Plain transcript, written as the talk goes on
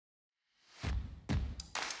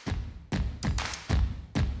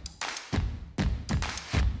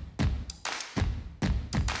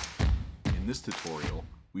this tutorial,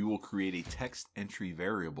 we will create a text entry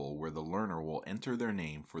variable where the learner will enter their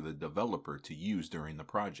name for the developer to use during the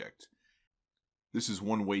project. This is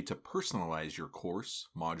one way to personalize your course,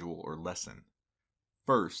 module, or lesson.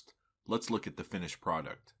 First, let's look at the finished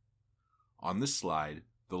product. On this slide,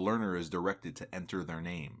 the learner is directed to enter their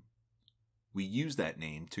name. We use that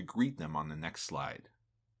name to greet them on the next slide.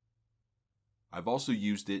 I've also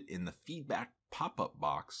used it in the feedback pop-up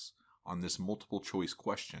box on this multiple choice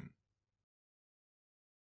question.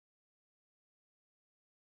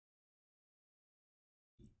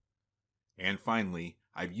 And finally,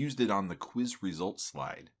 I've used it on the quiz results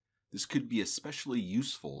slide. This could be especially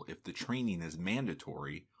useful if the training is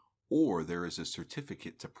mandatory or there is a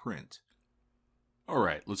certificate to print.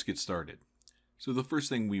 Alright, let's get started. So the first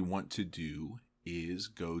thing we want to do is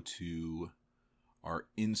go to our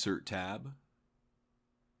Insert tab,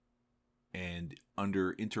 and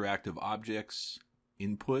under Interactive Objects,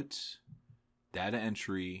 Input, Data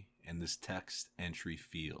Entry, and this Text Entry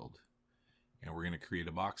field. And we're going to create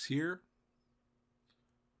a box here.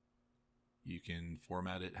 You can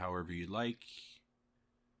format it however you like.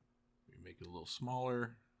 We make it a little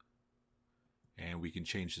smaller. And we can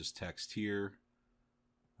change this text here.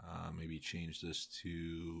 Maybe change this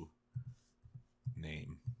to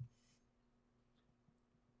name.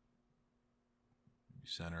 Maybe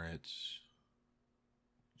center it.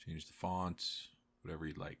 Change the font. Whatever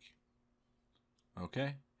you'd like.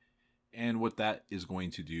 Okay. And what that is going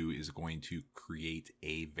to do is going to create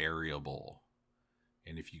a variable.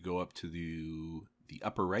 And if you go up to the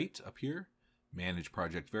upper right up here, Manage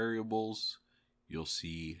Project Variables, you'll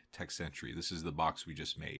see Text Entry. This is the box we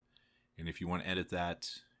just made. And if you want to edit that,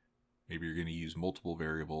 maybe you're going to use multiple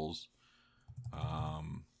variables.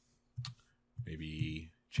 Maybe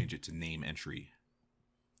change it to Name Entry.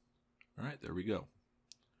 All right, there we go.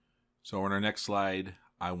 So on our next slide,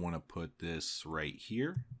 I want to put this right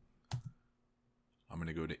here. I'm going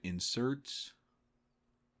to go to Insert,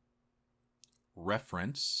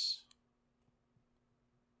 Reference,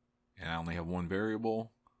 and I only have one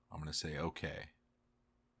variable. I'm going to say OK.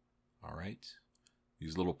 All right.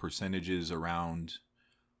 These little percentages around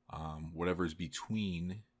whatever's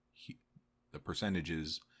between the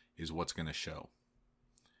percentages is what's going to show.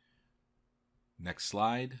 Next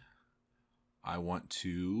slide. I want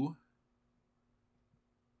to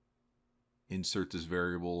insert this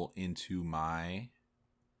variable into my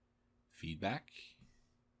feedback.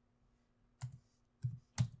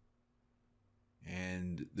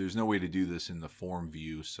 And there's no way to do this in the form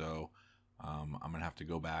view, so I'm going to have to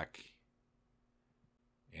go back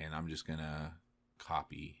and I'm just going to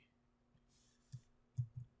copy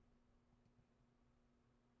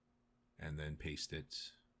and then paste it.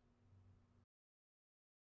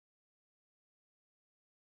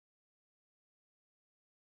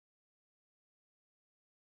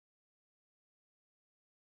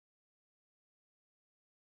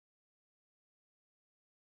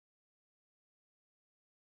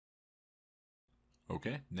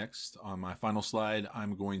 Okay, next on my final slide,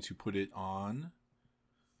 I'm going to put it on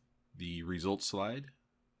the results slide.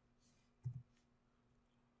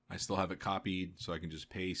 I still have it copied, so I can just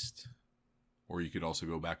paste, or you could also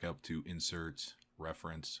go back up to Insert,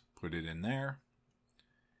 Reference, put it in there,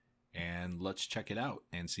 and let's check it out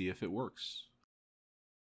and see if it works.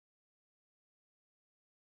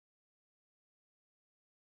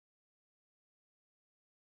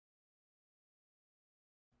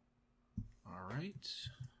 All right.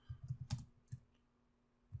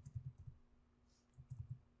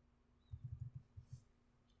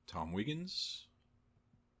 Tom Wiggins.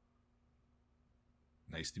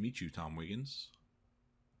 Nice to meet you, Tom Wiggins.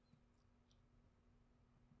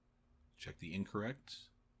 Check the incorrect.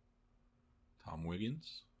 Tom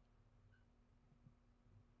Wiggins.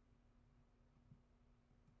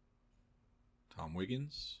 Tom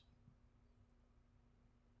Wiggins.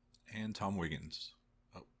 And Tom Wiggins.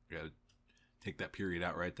 Oh, we got to take that period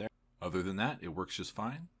out right there. Other than that, it works just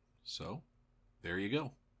fine. So, there you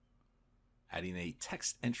go. Adding a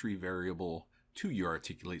text entry variable to your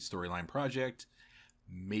Articulate Storyline project,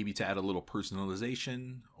 maybe to add a little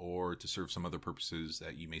personalization or to serve some other purposes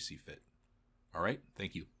that you may see fit. All right,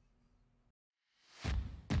 thank you.